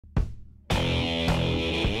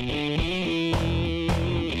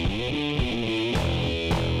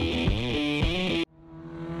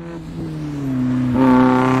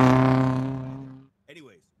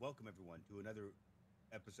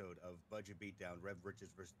Beatdown, Rev Riches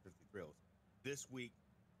versus 50 Thrills. This week,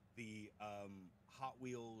 the Hot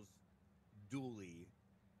Wheels DUALLY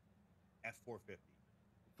F450,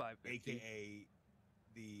 550, aka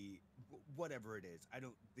the whatever it is.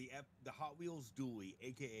 The Hot Wheels DUALLY,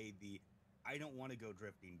 aka the I don't want to go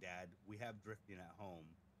drifting, Dad. We have drifting at home.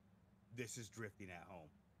 This is drifting at home.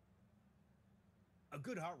 A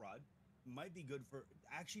good hot rod might be good for.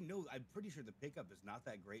 Actually, no. I'm pretty sure the pickup is not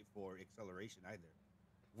that great for acceleration either.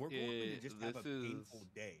 We're going to just have a painful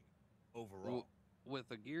day overall. With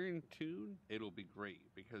a gearing tune, it'll be great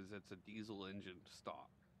because it's a diesel engine stock.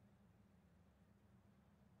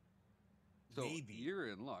 So Maybe. You're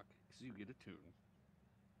in luck because you get a tune.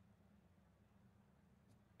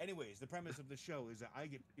 Anyways, the premise of the show is that I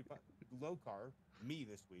get 55, low car, me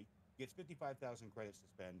this week, gets 55,000 credits to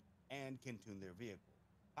spend and can tune their vehicle.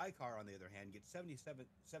 High car, on the other hand, gets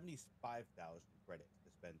 75,000 credits to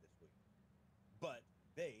spend this week. But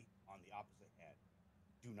they, on the opposite hand,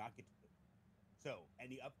 do not get to do it. So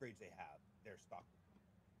any upgrades they have, they're stock.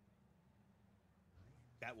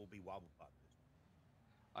 That will be Wobblepop this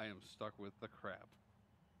week. I am stuck with the crap.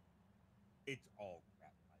 It's all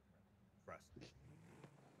crap, my friend. Trust me.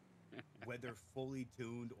 Whether fully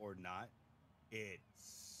tuned or not, it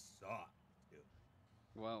sucks, dude.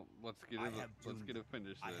 Well, let's get it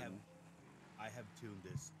finished then. I have tuned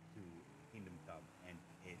this to Kingdom Come, and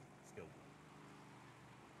it still works.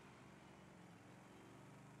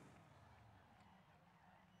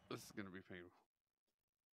 This is gonna be painful.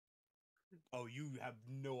 Oh, you have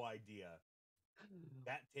no idea.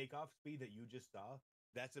 That takeoff speed that you just saw,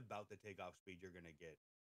 that's about the takeoff speed you're gonna get.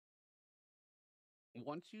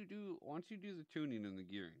 Once you do the tuning and the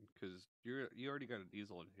gearing, because you already got a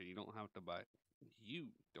diesel in here, you don't have to buy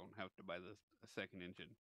a second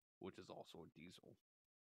engine, which is also a diesel.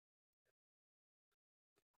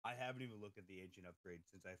 I haven't even looked at the engine upgrade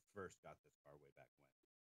since I first got this car way back when.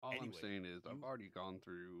 All I'm saying is I've already gone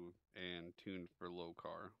through and tuned for low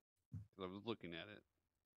car because I was looking at it.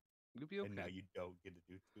 You'll be okay. And now you don't get to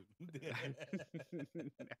do tune.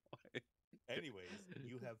 Anyways,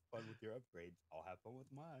 you have fun with your upgrades. I'll have fun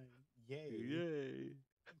with mine. Yay. Yay.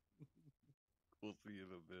 We'll see you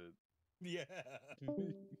in a bit. Yeah.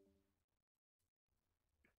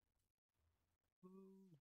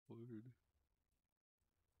 Word.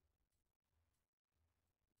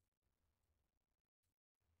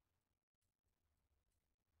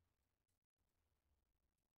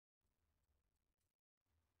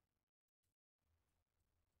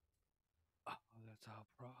 Oh, that's our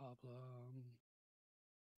problem.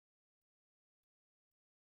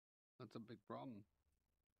 That's a big problem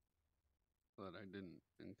that I didn't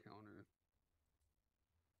encounter.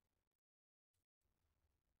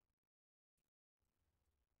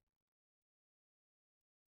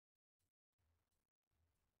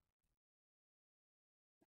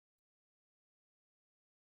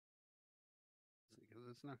 Because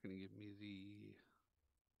it's not going to give me the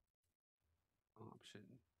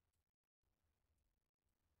option.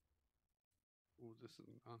 Oh, this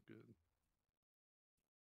is not good.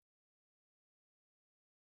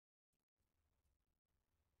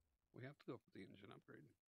 We have to go for the engine upgrade.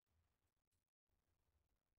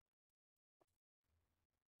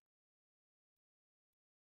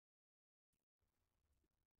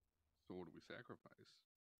 So what do we sacrifice?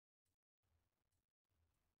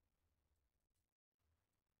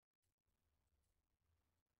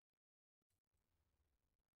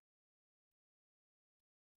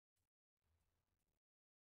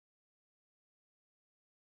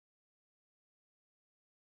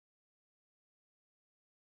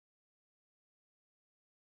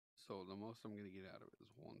 So the most I'm going to get out of it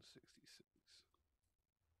is 166.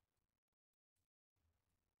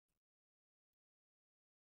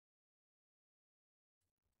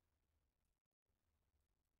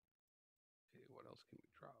 Okay, what else can we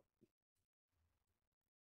drop?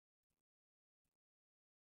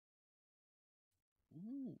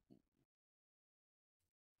 Ooh.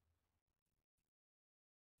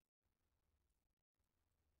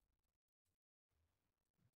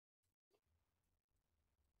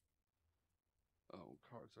 Oh,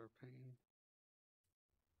 cards are pain.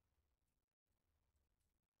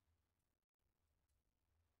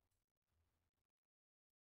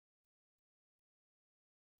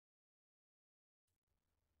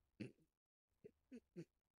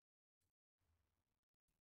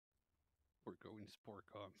 We're going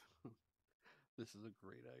Sportcom. This is a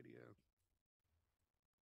great idea.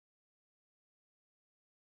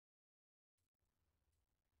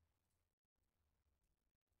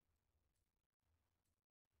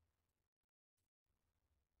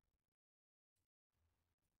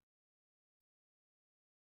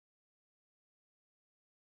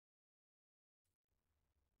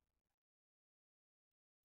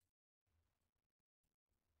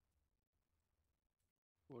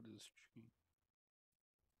 What is cheap?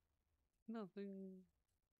 Nothing.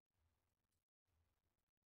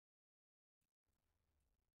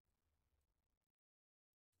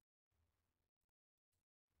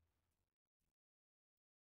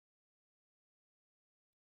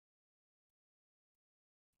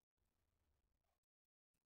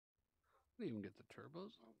 Didn't even get the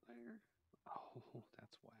turbos on there. Oh,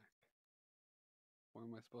 that's whack. Where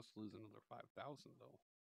am I supposed to lose another 5,000 though?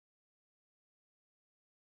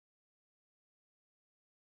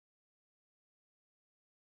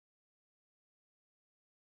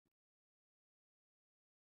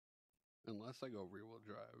 Unless I go rear-wheel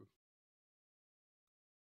drive.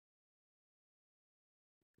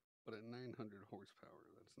 But at 900 horsepower,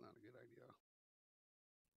 that's not a good idea.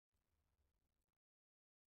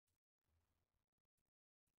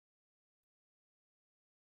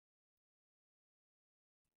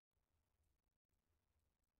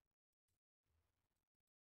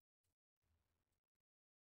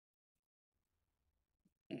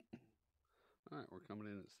 All right, we're coming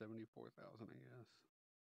in at 74,000, I guess.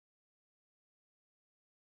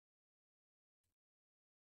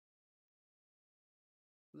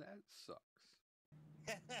 That sucks.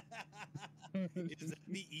 Is that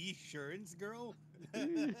the insurance girl?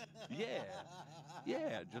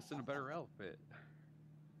 Yeah, just in a better outfit.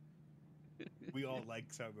 We all like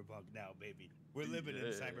cyberpunk now, baby. We're living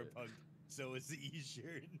in cyberpunk, so it's the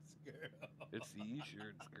insurance girl. It's the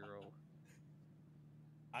insurance girl.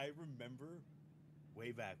 I remember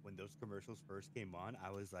way back when those commercials first came on,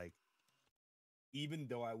 I was like, even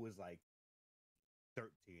though I was like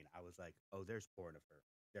 13, I was like, oh, there's porn of her.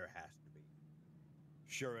 There has to be.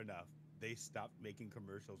 Sure enough, they stopped making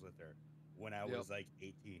commercials with her when I was like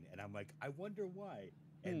 18. And I'm like, I wonder why.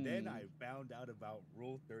 And then I found out about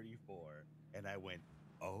Rule 34. And I went,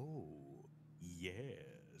 oh,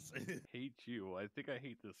 yes. Hate you. I think I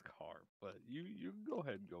hate this car, but you go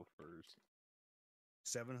ahead and go first.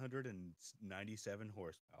 797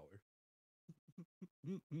 horsepower.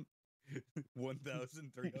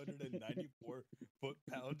 1,394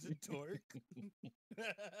 foot-pounds of torque.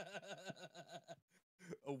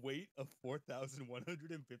 A weight of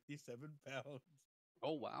 4,157 pounds.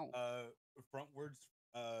 Oh, wow. Frontwards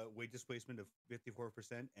weight displacement of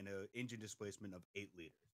 54% and an engine displacement of 8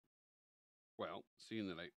 liters. Well, seeing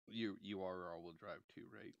that you are all-wheel drive too,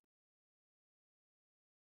 right?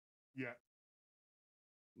 Yeah.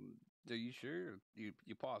 Are you sure? You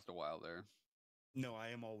paused a while there. No, I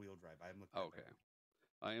am all-wheel drive. I am looking. Okay,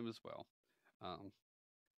 I am as well.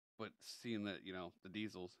 But seeing that the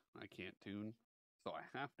diesels I can't tune, so I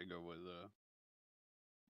have to go with a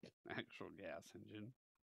actual gas engine.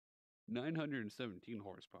 917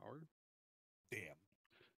 horsepower. Damn.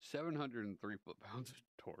 703 foot-pounds of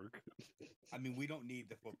torque. I mean, we don't need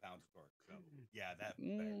the foot-pounds of torque, so yeah, that's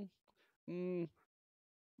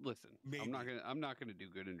Listen, maybe. I'm not gonna do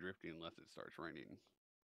good in drifting unless it starts raining.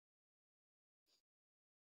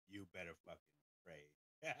 You better fucking pray.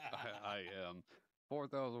 I am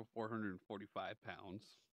 4,445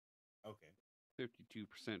 pounds. Okay.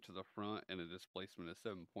 52% to the front and a displacement of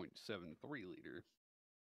 7.73 liter.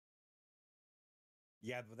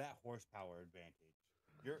 Yeah, but that horsepower advantage.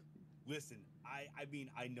 Listen, I mean,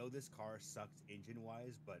 I know this car sucks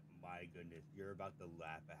engine-wise, but my goodness, you're about to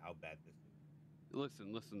laugh at how bad this is.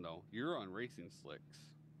 Listen though, you're on racing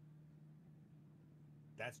slicks.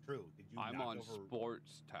 That's true. I'm on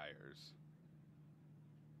sports tires.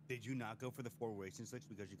 Did you not go for the 4 racing slicks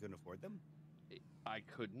because you couldn't afford them? I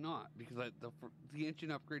could not because the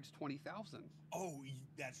engine upgrade's 20,000. Oh,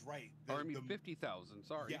 that's right. 50,000.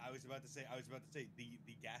 Sorry. Yeah, I was about to say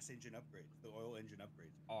the gas engine upgrades, the oil engine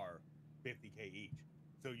upgrades are 50K each.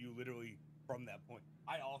 So you literally from that point.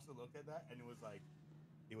 I also looked at that and it was like,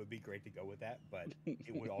 it would be great to go with that, but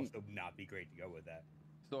it would also not be great to go with that.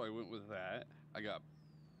 So I went with that. I got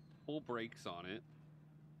full brakes on it,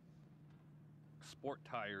 sport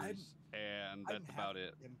tires, and that's about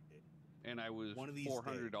it. And I was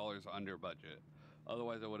 $400 under budget.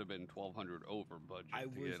 Otherwise, I would have been $1,200 over budget to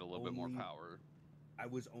get a little bit more power. I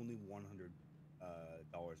was only $100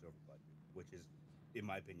 over budget, which is, in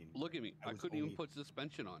my opinion, look at me. I couldn't even put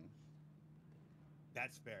suspension on.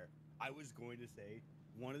 That's fair. I was going to say,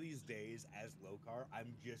 one of these days as low car,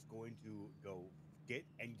 I'm just going to go get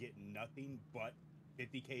nothing but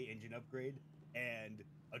 50K engine upgrade and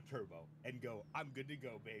a turbo and go, I'm good to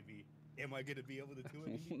go, baby. Am I going to be able to do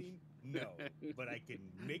anything? No, but I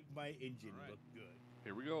can make my engine look good.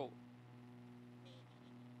 Here we go.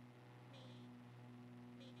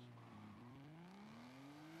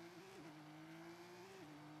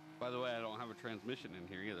 By the way, I don't have a transmission in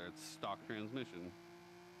here either. It's stock transmission.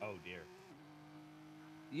 Oh, dear.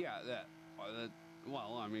 Yeah, that.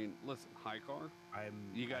 Well, I mean, listen, high car.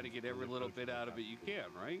 You got to get every little bit out of it you can,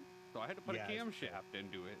 right? So I had to put a camshaft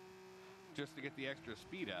into it just to get the extra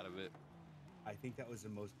speed out of it. I think that was the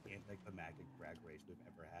most anticlimactic drag race we've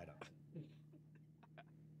ever had on.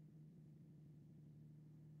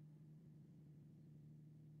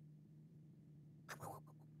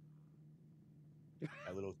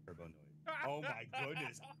 That little turbo noise. Oh my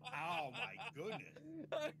goodness. Oh my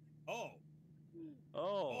goodness. Oh.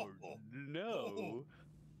 Oh, no.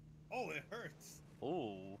 Oh, it hurts.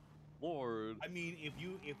 Oh, Lord. I mean, if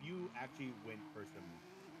you actually went for some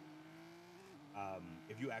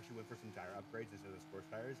tire upgrades instead of sports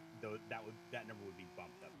tires, though that number would be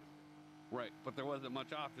bumped up. Right, but there wasn't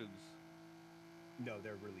much options. No,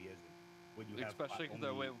 there really isn't. When you especially because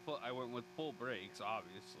I went with full brakes,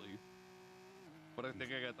 obviously. But I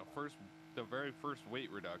think I got the very first weight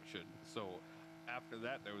reduction. So after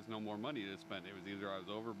that, there was no more money to spend. It was either I was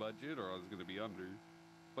over budget or I was going to be under.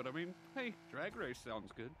 But I mean, hey, drag race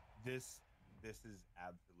sounds good. This is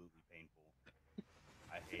absolutely painful.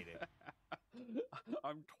 I hate it.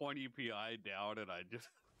 I'm 20 PI down, and I just.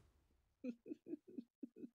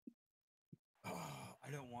 Oh,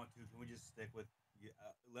 I don't want to. Can we just stick with?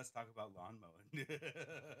 Let's talk about lawn mowing.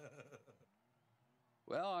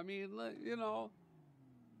 Well, I mean, you know,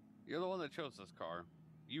 you're the one that chose this car.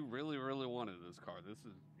 You really, really wanted this car. This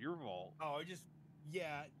is your fault. Oh,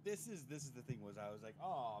 this is the thing. Was I was like,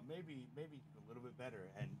 oh, maybe a little bit better,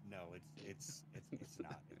 and no, it's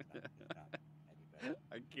not any better.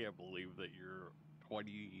 I can't believe that you're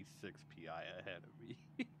 26 PI ahead of me.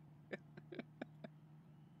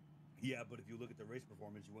 Yeah, but if you look at the race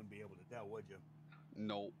performance, you wouldn't be able to tell, would you?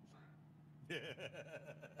 Nope.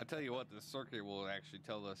 I tell you what, this circuit will actually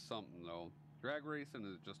tell us something, though. Drag racing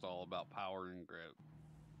is just all about power and grip.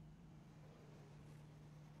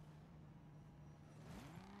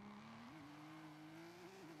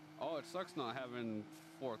 Oh, it sucks not having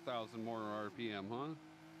 4,000 more RPM, huh?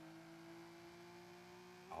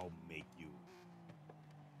 I'll make you.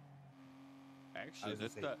 Actually,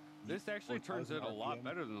 this actually turns in a lot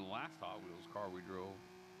better than the last Hot Wheels car we drove.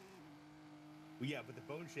 Well, yeah, but the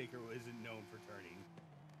Bone Shaker isn't known for turning.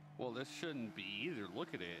 Well, this shouldn't be either.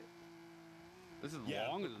 Look at it. This is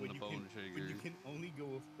longer than the Bone Shaker. When you can only go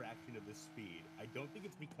a fraction of the speed, I don't think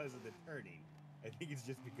it's because of the turning. I think it's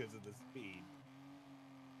just because of the speed.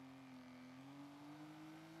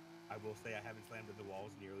 I will say I haven't slammed into the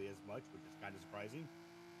walls nearly as much, which is kind of surprising.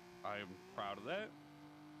 I am proud of that.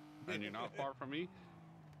 And you're not far from me.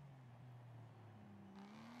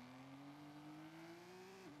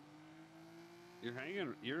 You're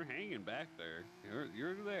hanging back there.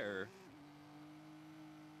 You're there.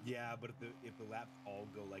 Yeah, but if the laps all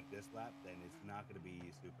go like this lap, then it's not going to be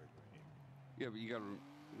super great. Yeah, but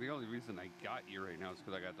the only reason I got you right now is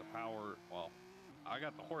because I got the power. Well, I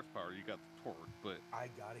got the horsepower. You got the torque, but I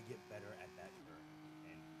gotta get better at that turn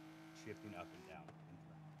and shifting up and down.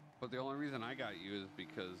 But the only reason I got you is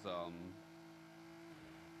because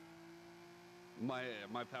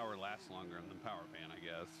my power lasts longer than the power van, I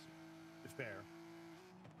guess. It's fair.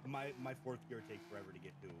 My fourth gear takes forever to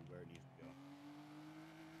get to where it needs to go.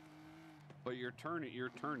 But your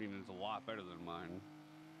turning is a lot better than mine.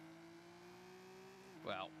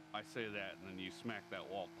 Well, I say that, and then you smack that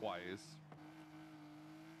wall twice.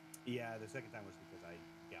 Yeah, the second time was because I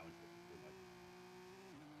gouged it too much.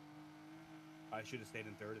 I should have stayed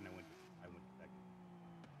in third, and I went to second.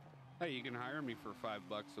 Hey, you can hire me for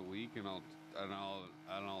 $5 a week, and I'll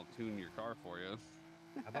tune your car for you.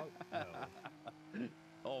 How about no?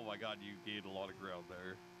 Oh my God, you gained a lot of ground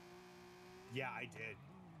there. Yeah, I did.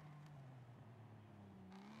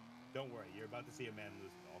 Don't worry, you're about to see a man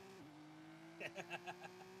lose it all.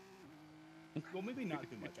 Well, maybe not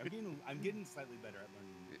too much. I'm getting slightly better at learning.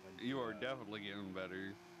 You are definitely getting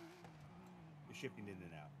better. Shifting in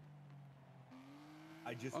and out.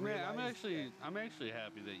 I'm actually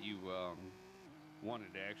happy that you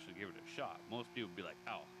wanted to actually give it a shot. Most people would be like,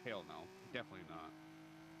 "Oh, hell no, definitely not."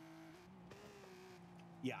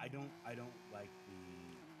 Yeah, I don't like the.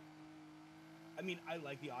 I mean, I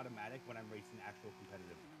like the automatic when I'm racing actual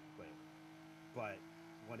competitive play, but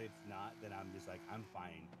when it's not, then I'm just like, I'm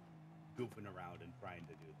fine goofing around and trying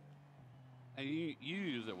to do this. And you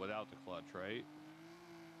use it without the clutch, right?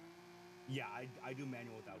 Yeah, I do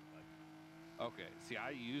manual without clutch. Okay, see,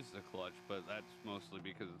 I use the clutch, but that's mostly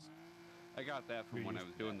because I got that from when I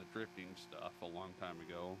was doing the drifting stuff a long time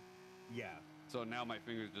ago. Yeah. So now my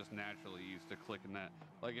fingers just naturally used to clicking that.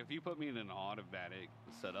 Like if you put me in an automatic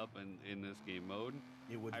setup in this game mode,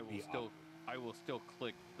 I will still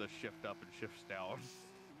click the shift up and shift down.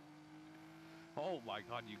 Oh my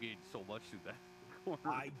God, you gained so much through that. corner.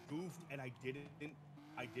 I goofed and I didn't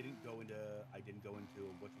go into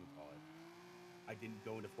whatchamacallit. I didn't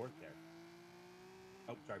go into fourth there.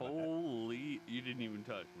 Oh, sorry about that. Holy, you didn't even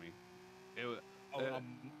touch me. It was,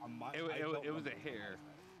 it was a hair.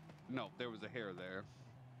 No, there was a hair there.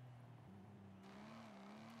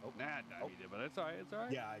 Oh, Nah, you did, but it's all right. It's all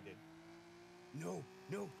right. Yeah, I did. No.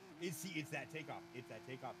 It's that takeoff. It's that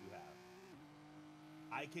takeoff you have.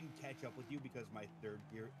 I can catch up with you because my third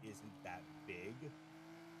gear isn't that big,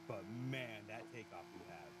 but man, that takeoff you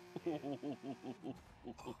have.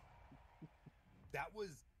 That was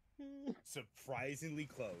surprisingly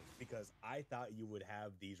close because I thought you would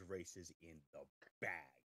have these races in the bag,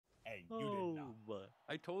 and you did not. But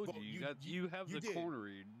I told you, you have the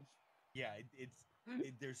cornering. Yeah,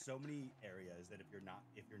 there's so many areas that if you're not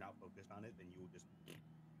focused on it, then you will just.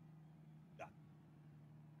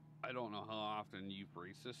 I don't know how often you've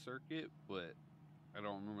raced this circuit, but I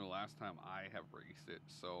don't remember the last time I have raced it.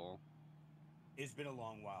 So it's been a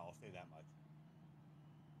long while. I'll say that much.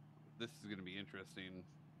 This is gonna be interesting.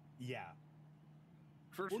 Yeah.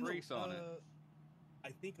 First race on it.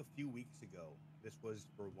 I think a few weeks ago. This was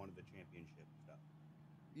for one of the championship stuff.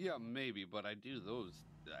 Yeah, maybe, but I do those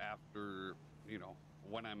after,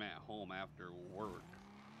 when I'm at home after work,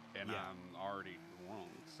 and I'm already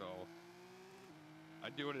drunk. So I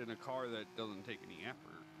do it in a car that doesn't take any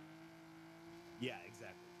effort. Yeah,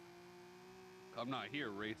 exactly. I'm not here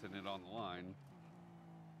racing it on the line.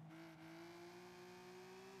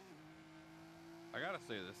 I gotta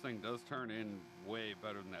say, this thing does turn in way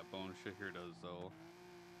better than that bone shit here does, though.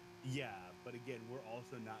 Yeah, but again, we're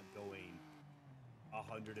also not going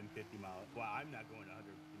 150 miles. Well, I'm not going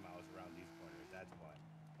 150 miles around these corners. That's why.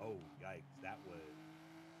 Oh, yikes. That was...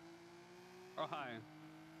 Oh, hi.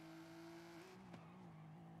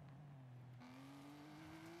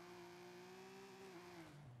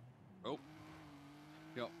 Oh.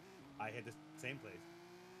 Yep. I hit the same place.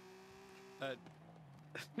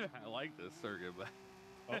 I like this circuit, but...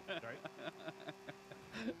 Oh, sorry.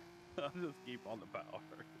 I'll just keep on the power.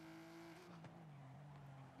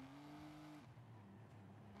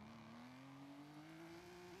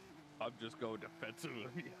 I'm just going defensive.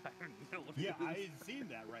 Yeah, I ain't seen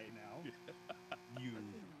that right now. You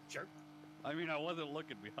jerk. I mean, I wasn't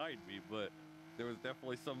looking behind me, but there was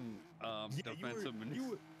definitely some defensive.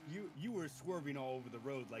 You were swerving all over the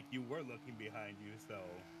road like you were looking behind you, so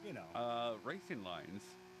you know. Racing lines.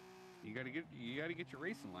 You gotta get your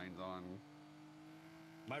racing lines on.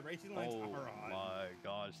 My racing lines are on. Oh my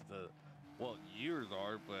gosh, yours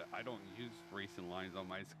are, but I don't use racing lines on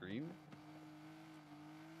my screen.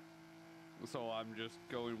 So I'm just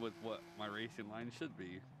going with what my racing line should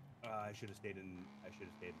be. I should have stayed in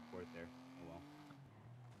fourth there. Oh well.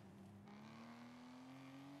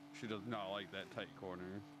 She does not like that tight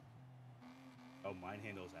corner. Oh, mine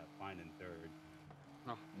handles that fine in third.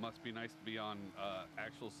 Oh, must be nice to be on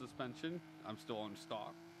actual suspension. I'm still on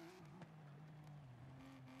stock.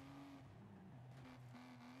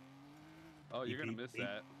 Oh, you're gonna miss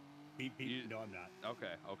that. No, I'm not.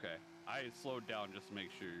 Okay. I slowed down just to make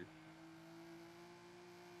sure.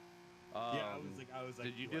 Yeah, I was like.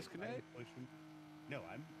 Did you disconnect? No,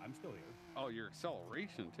 I'm still here. Oh, your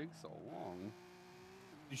acceleration takes so long.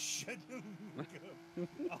 Shut up.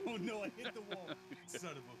 Oh no, I hit the wall.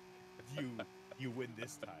 Son of a... You win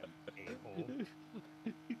this time, a-hole.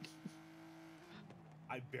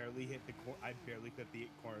 I barely hit the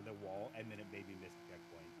corner of the wall, and then it made me miss the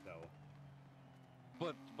checkpoint. So.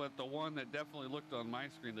 But the one that definitely looked on my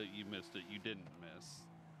screen that you missed it, you didn't miss.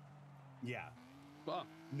 Yeah. Huh.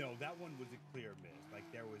 No, that one was a clear miss. Like,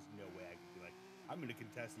 there was no way I could be like, I'm going to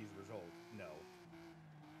contest these results. No.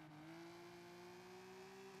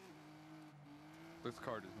 This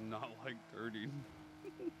car does not like turning.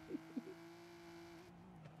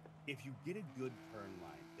 If you get a good turn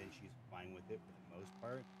line, then she's fine with it for the most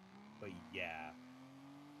part. But yeah.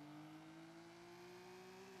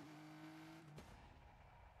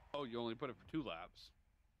 Oh, you only put it for 2 laps.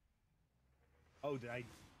 Oh, did I?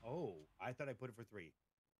 Oh, I thought I put it for 3.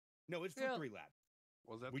 No, it's for 3 laps.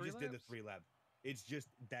 Was that? We 3 just laps? did the 3 laps. It's just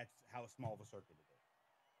that's how small of a circuit it is.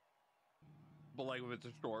 But like if it's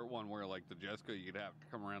a short one where like the Jessica, you'd have to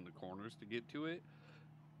come around the corners to get to it.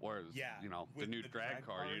 Whereas the new drag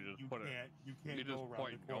car, you just put it. You can't go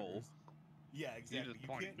around the corners. Yeah, exactly. You just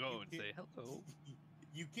point and go and say hello.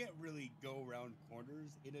 You can't really go around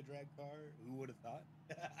corners in a drag car. Who would have thought?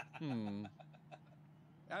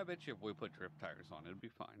 I bet you if we put drip tires on, it'd be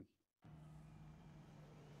fine.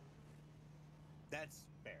 That's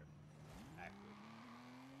fair, actually.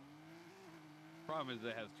 Problem is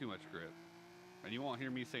it has too much grip. And you won't hear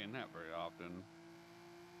me saying that very often.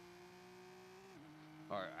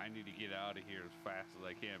 All right, I need to get out of here as fast as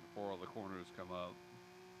I can before all the corners come up.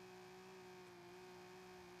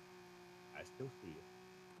 I still see you.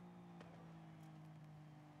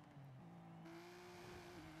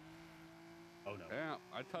 Oh no. Yeah,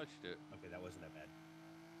 I touched it. Okay, that wasn't that bad.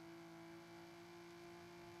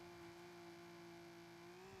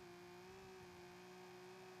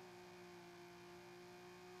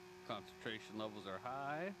 Concentration levels are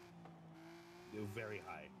high. They're very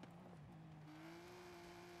high.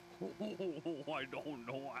 I don't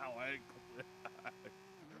know how I.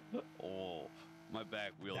 Oh, my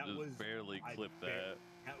back wheel That just was, barely clipped that.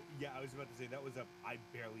 Yeah, I was about to say that was I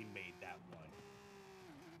barely made that one.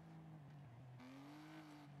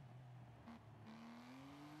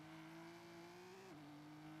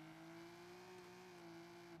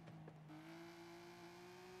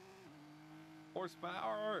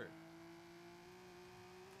 Horsepower.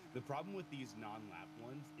 The problem with these non-lap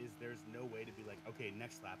ones is there's no way to be like, okay,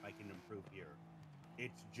 next lap I can improve here.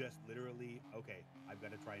 It's just literally, okay, I've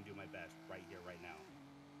got to try and do my best right here, right now.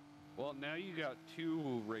 Well, now you got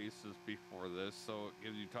 2 races before this, so it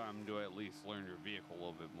gives you time to at least learn your vehicle a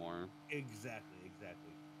little bit more. Exactly.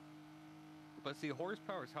 But see,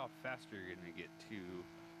 horsepower is how fast you're going to get to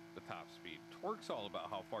the top speed. Torque's all about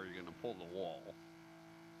how far you're going to pull the wall.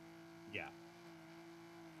 Yeah.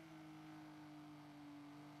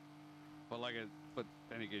 But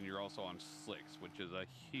then again, you're also on slicks, which is a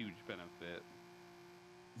huge benefit.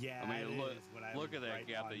 Yeah, I mean, look at that right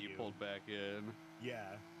gap that you pulled back in.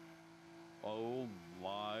 Yeah. Oh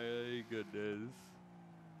my goodness.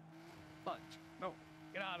 Punch. No,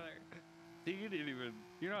 get out of there. See,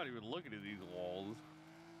 you're not even looking at these walls.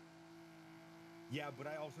 Yeah, but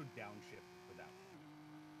I also downshifted for that one.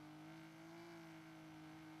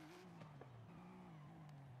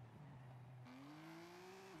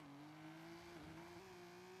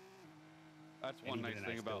 That's one nice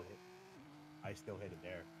thing about. I still hit it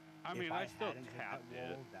there. I mean, I still tapped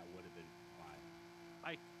it. That would have been fine.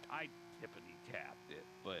 I tippity tapped it,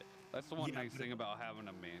 but that's the one nice thing about having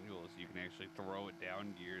a manual is you can actually throw it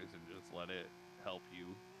down gears and just let it help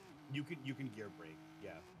you. You can gear brake,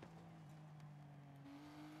 yeah.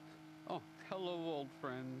 Oh, hello, old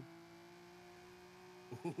friend.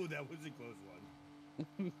 Ooh, that was a close one.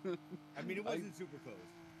 I mean, it wasn't super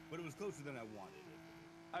close, but it was closer than I wanted it.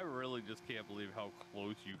 I really just can't believe how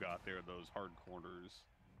close you got there in those hard corners.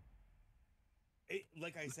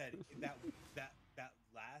 Like I said, that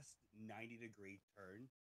last 90-degree turn,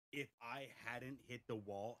 if I hadn't hit the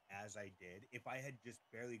wall as I did, if I had just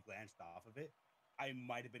barely glanced off of it, I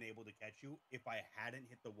might have been able to catch you. If I hadn't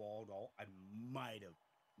hit the wall at all, I might have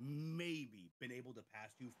maybe been able to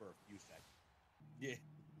pass you for a few seconds. Yeah.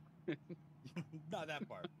 Not that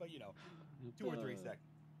far, but 2 or 3 seconds.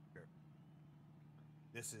 Sure.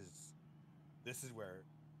 This is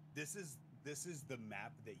the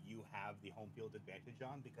map that you have the home field advantage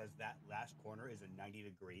on, because that last corner is a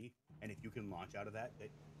 90-degree, and if you can launch out of that,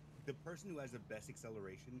 the person who has the best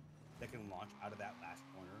acceleration that can launch out of that last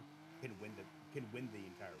corner can win the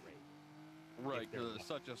entire race. Right, because it's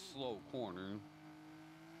such a slow corner.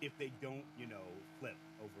 If they don't, flip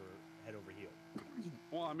head over heels.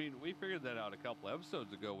 Well, I mean, we figured that out a couple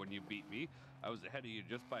episodes ago when you beat me. I was ahead of you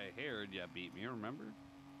just by a hair, and you beat me, remember?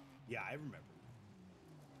 Yeah, I remember.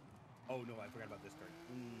 Oh, no, I forgot about this turn.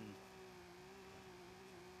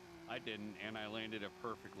 I didn't, and I landed it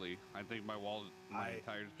perfectly. I think my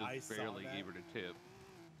tires just barely gave it a tip.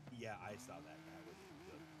 Yeah, I saw that. That was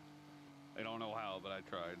good. I don't know how, but I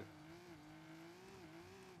tried.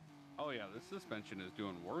 Oh, yeah, this suspension is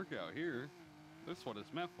doing work out here. This is what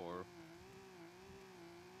it's meant for.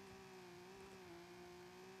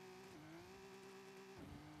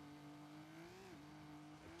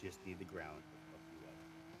 I just need the ground to fuck you up at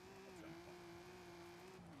some point.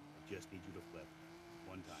 I just need you to flip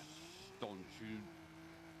one time. Don't you?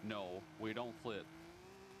 No, we don't flip.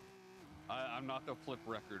 I'm not the flip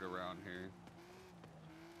record around here.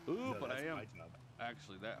 Ooh, No, but I am. my job.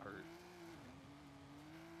 Actually, that hurt.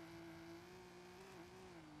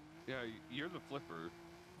 Yeah, you're the flipper.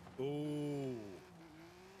 Ooh.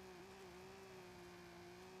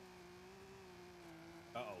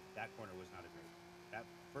 Uh-oh, that corner was not a great. That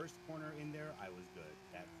first corner in there, I was good.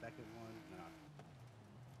 That second one, not.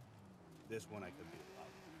 This one I could do a lot.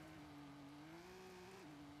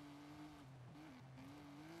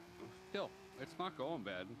 Still, it's not going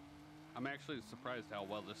bad. I'm actually surprised how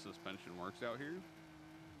well this suspension works out here.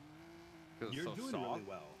 You're it's so doing soft. really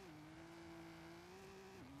well.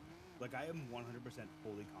 Like, I am 100%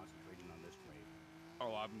 fully concentrating on this race.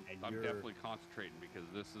 Oh, I'm definitely concentrating because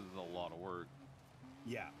this is a lot of work.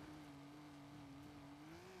 Yeah.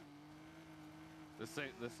 This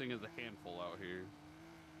thing is a handful out here.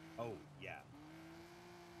 Oh, yeah.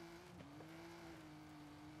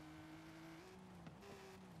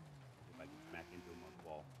 If I can smack into him on the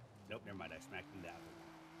wall. Nope, never mind. I smacked into that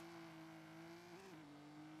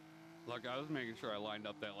one. Like, I was making sure I lined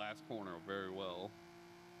up that last corner very well.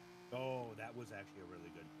 Oh, that was actually a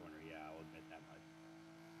really good corner. Yeah, I'll admit that much.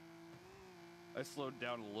 I slowed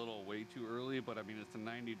down a little way too early, but I mean, it's a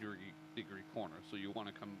 90-degree corner, so you want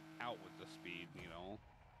to come out with the speed, you know?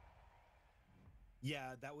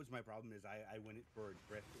 Yeah, that was my problem is I went for a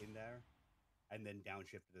drift in there and then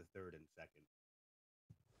downshifted to third and second.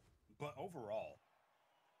 But overall,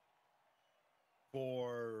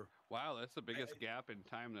 for... Wow, that's the biggest gap in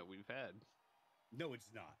time that we've had. No, it's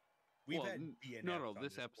not. We've had BNFs no, on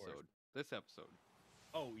this episode. course. This episode.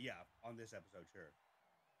 Oh, yeah, on this episode, sure.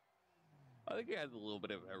 I think it has a little bit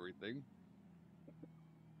of everything.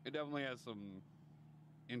 It definitely has some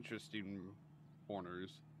interesting corners.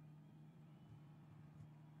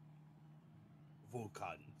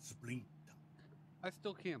 Vulcan Splint. I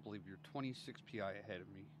still can't believe you're 26 PI ahead of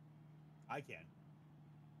me. I can.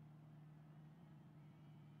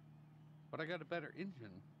 But I got a better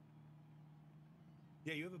engine.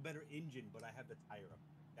 Yeah, you have a better engine, but I have the tire up.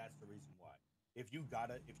 That's the reason why. If you got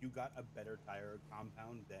a better tire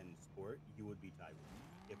compound than Sport, you would be tied with me,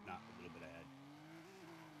 if not a little bit ahead.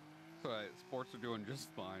 Right, Sports are doing just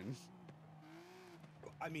fine.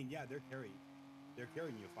 I mean, yeah, they're carrying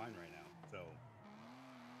you fine right now. So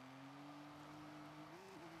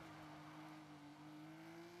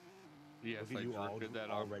yes, I drifted that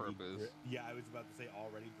on purpose. Yeah, I was about to say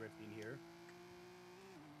already drifting here.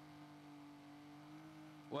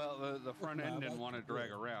 Well, the front end didn't want to drag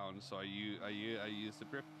around, so I used the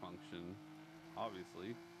drift function.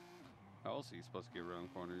 Obviously, how else are you supposed to get around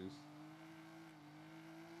corners?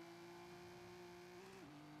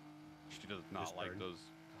 She does not like those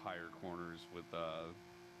higher corners with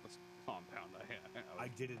this compound I have. I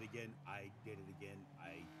did it again. I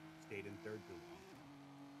stayed in third too long.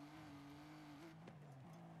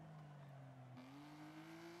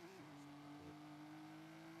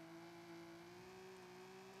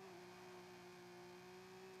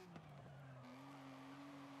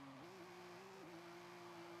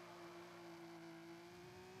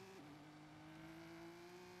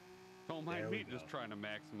 Don't mind me just trying to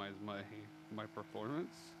maximize my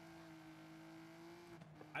performance.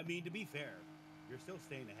 I mean, to be fair, you're still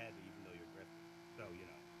staying ahead even though you're drifting. So, you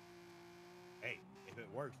know, hey, if it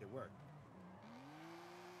works, it works.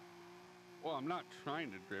 Well, I'm not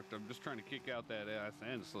trying to drift. I'm just trying to kick out that ass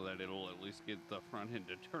end so that it'll at least get the front end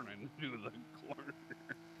to turn into the corner.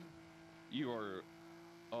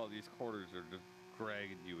 Oh, these corners are just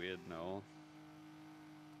dragging you in, no?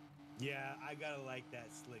 Yeah, I gotta like that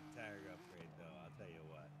slick tire upgrade, though. I'll tell you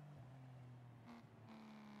what.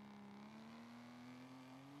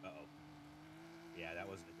 Uh-oh. Yeah, that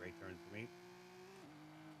wasn't a great turn for me.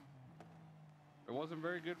 It wasn't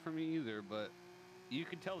very good for me either, but you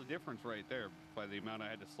could tell the difference right there by the amount I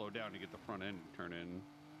had to slow down to get the front end to turn in.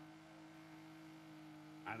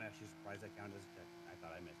 I'm actually surprised that counted as a check. I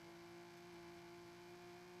thought I missed it.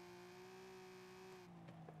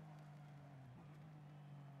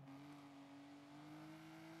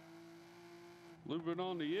 Moving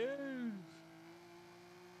on the edge.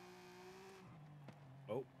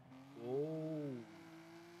 Oh. Oh.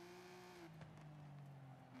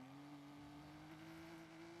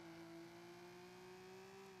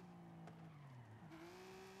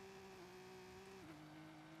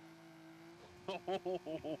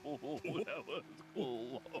 Oh, that was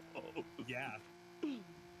cool. Yeah. Here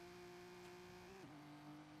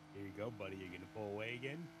you go, buddy. You're gonna pull away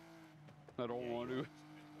again? I don't want to.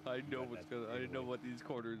 I know I know what these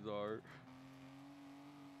corners are.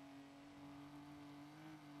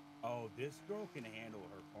 Oh, this girl can handle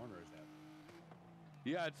her corners.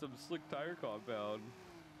 Yeah, it's some slick tire compound.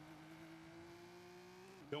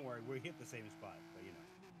 Don't worry, we hit the same spot, but you know.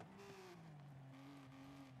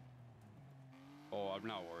 Oh, I'm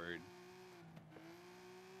not worried.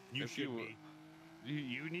 You should be.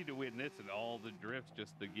 You need to win this and all the drifts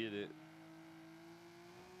just to get it.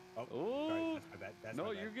 Oh, sorry, that's my bad.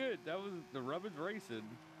 No, you're good. That was the rubbin's racing.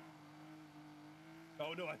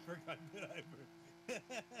 Oh no, I forgot that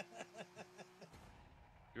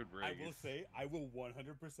Good race. I will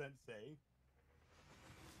 100% say,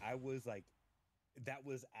 I was like, that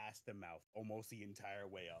was ass to mouth almost the entire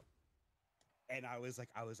way up, and I was like,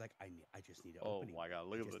 I just need an opening. Oh my god,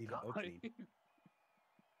 look at the time.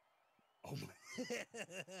 Oh my.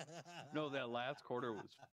 No, that last quarter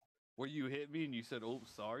Where you hit me and you said, "Oh,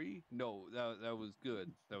 sorry." No, that was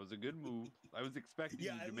good. That was a good move. I was expecting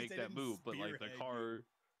Yeah, you to at least make I that didn't move, but like the spearhead car. you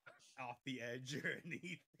off the edge or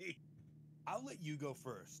anything. I'll let you go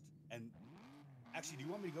first. And actually, do you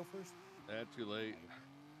want me to go first? Too late.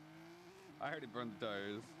 I already burned the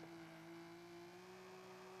tires.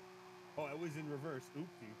 Oh, I was in reverse.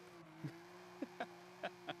 Oopsie.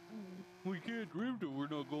 We can't drift it. We're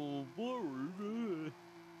not going forward.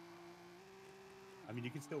 I mean, you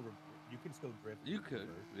can still drift. You in could,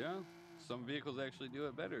 reverse. yeah. Some vehicles actually do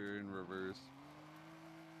it better in reverse.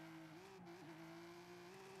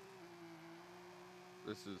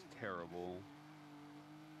 This is terrible.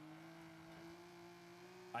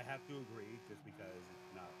 I have to agree, just because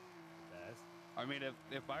it's not the best. I mean,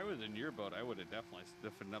 if I was in your boat, I would have definitely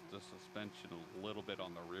stiffened up the suspension a little bit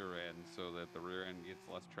on the rear end so that the rear end gets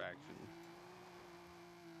less traction.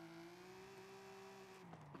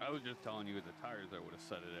 I was just telling you the tires I would have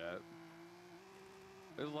set it at.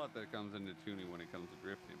 There's a lot that comes into tuning when it comes to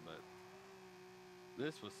drifting, but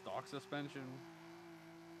this was stock suspension.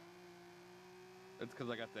 It's because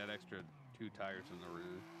I got that extra 2 tires in the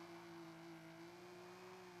rear.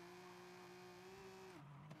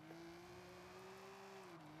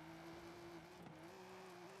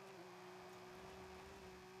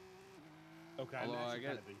 Okay, Although I'm I actually get-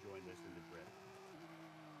 kind of enjoying this in the drift.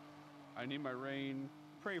 I need my rain.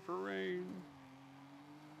 Pray for rain.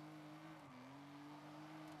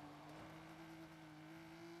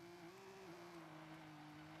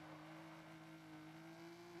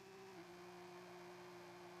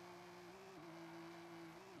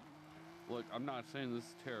 Look, I'm not saying this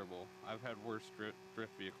is terrible. I've had worse drift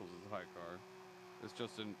vehicles as a high car. It's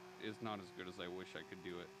just is not as good as I wish I could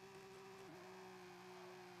do it.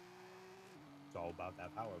 It's all about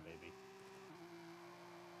that power, baby.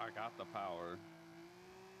 I got the power.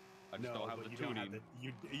 I just don't have the tuning.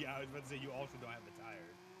 Yeah, I was about to say, you also don't have the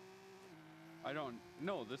tires. I don't.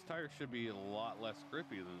 No, this tire should be a lot less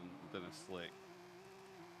grippy than a slick.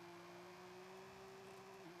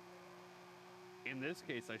 In this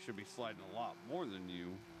case, I should be sliding a lot more than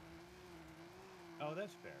you. Oh,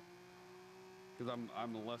 that's fair. Because I'm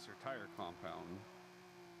a lesser tire compound.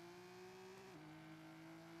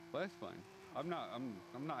 But that's fine. I'm not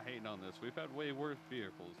hating on this. We've had way worse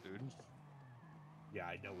vehicles, dude. Yeah,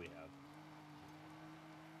 I know we have.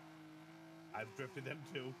 I've drifted them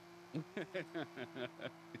too. You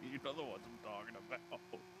know the ones I'm talking about.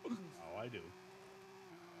 Oh, I do.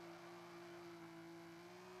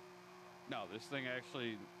 No, this thing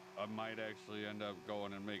actually, I might actually end up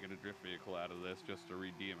going and making a drift vehicle out of this just to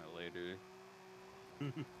redeem it later.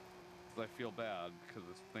 Because I feel bad, because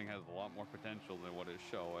this thing has a lot more potential than what it's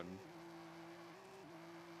showing.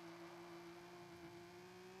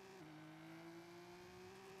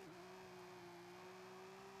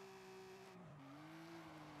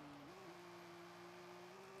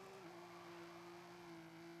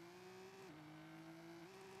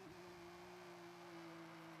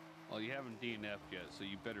 Well, you haven't DNF'd yet, so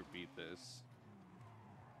you better beat this.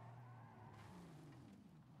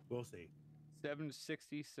 We'll see.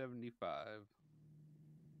 760-75.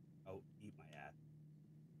 Oh, eat my ass.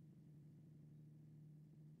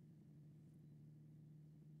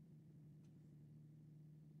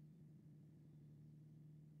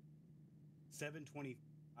 $720.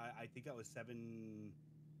 I think that was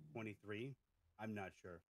 $723. I'm not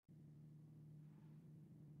sure.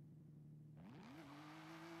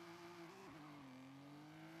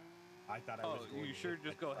 I thought I was going you sure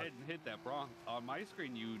just go ahead and hit that Bronco. On my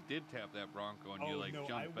screen, you did tap that Bronco and you like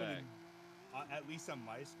jumped back. At least on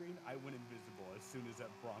my screen, I went invisible as soon as that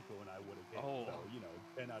Bronco and I would have hit. Oh. So,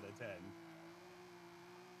 10 out of 10.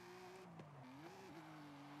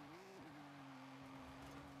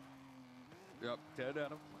 Yep, 10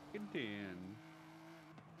 out of fucking 10.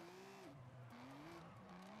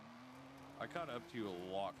 I caught up to you a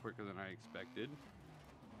lot quicker than I expected.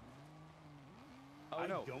 Oh,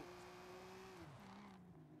 no.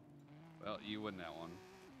 Well, you win that one.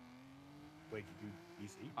 Wait, did you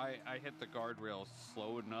DC? I hit the guardrail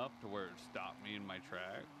slow enough to where it stopped me in my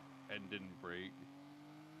track and didn't brake.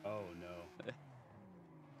 Oh, no.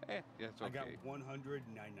 Yeah, it's okay. I got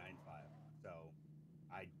 100,995. So,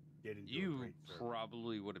 I didn't do You a great service.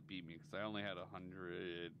 probably would have beat me because I only had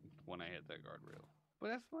 100 when I hit that guardrail. But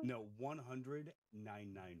that's fine. No,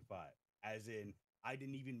 100,995. As in, I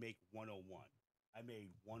didn't even make 101. I made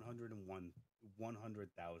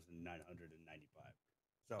 100,995.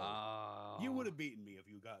 So you would have beaten me if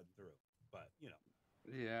you gotten through. But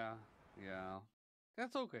Yeah.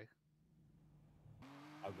 That's okay.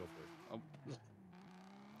 I'll go first. Oh.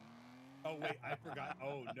 Oh wait, I forgot.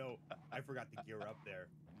 Oh no, I forgot the gear up there.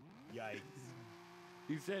 Yikes.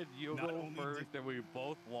 He said you'll Not go only first, and we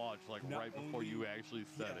both launched like not right before you actually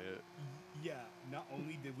said yeah, it. Yeah, not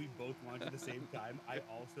only did we both launch at the same time, I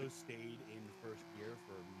also stayed in first gear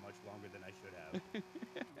for much longer than I should have.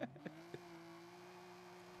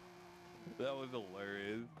 That was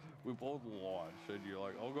hilarious. We both launched, and you're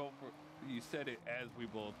like, "I'll go for." You said it as we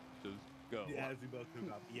both just go. As we both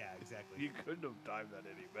took off. Yeah, exactly. You couldn't have timed that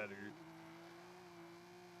any better.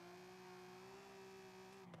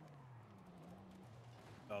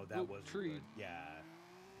 Oh, that was tree. good. Yeah.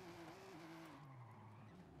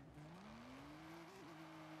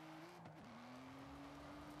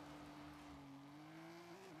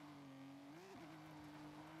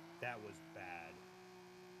 That was bad.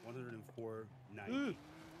 104.90.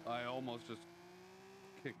 I almost just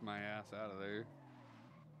kicked my ass out of there.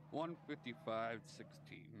 155.16.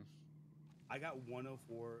 I got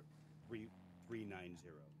 104.390.